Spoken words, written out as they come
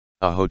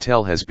A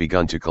hotel has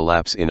begun to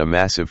collapse in a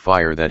massive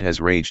fire that has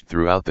raged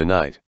throughout the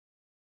night.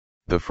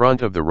 The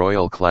front of the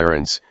Royal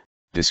Clarence,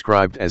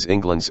 described as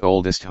England's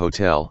oldest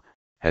hotel,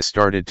 has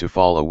started to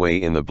fall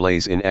away in the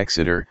blaze in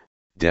Exeter,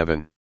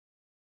 Devon.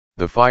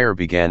 The fire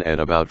began at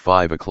about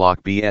 5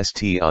 o'clock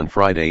BST on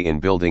Friday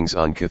in buildings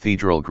on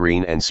Cathedral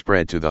Green and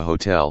spread to the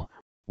hotel,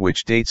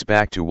 which dates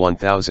back to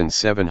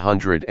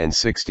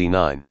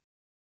 1769.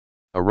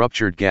 A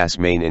ruptured gas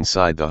main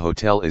inside the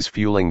hotel is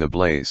fueling the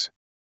blaze.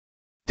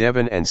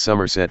 Devon and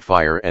Somerset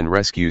Fire and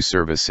Rescue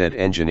Service said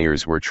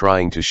engineers were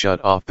trying to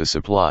shut off the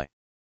supply.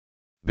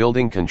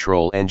 Building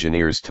control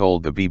engineers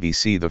told the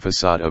BBC the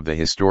facade of the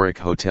historic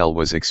hotel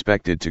was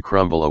expected to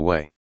crumble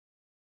away.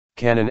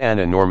 Canon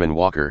Anna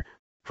Norman-Walker,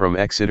 from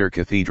Exeter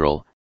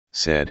Cathedral,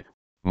 said,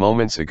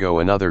 "Moments ago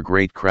another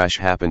great crash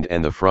happened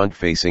and the front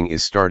facing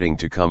is starting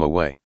to come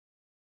away.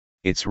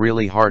 It's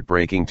really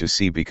heartbreaking to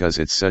see because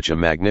it's such a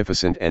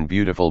magnificent and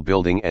beautiful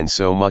building and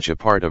so much a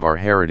part of our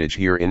heritage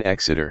here in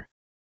Exeter."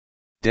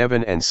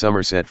 Devon and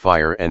Somerset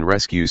Fire and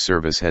Rescue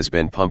Service has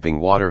been pumping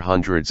water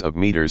hundreds of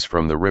meters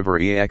from the River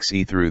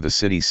Exe through the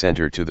city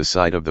centre to the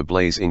site of the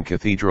blaze in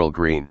Cathedral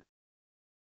Green.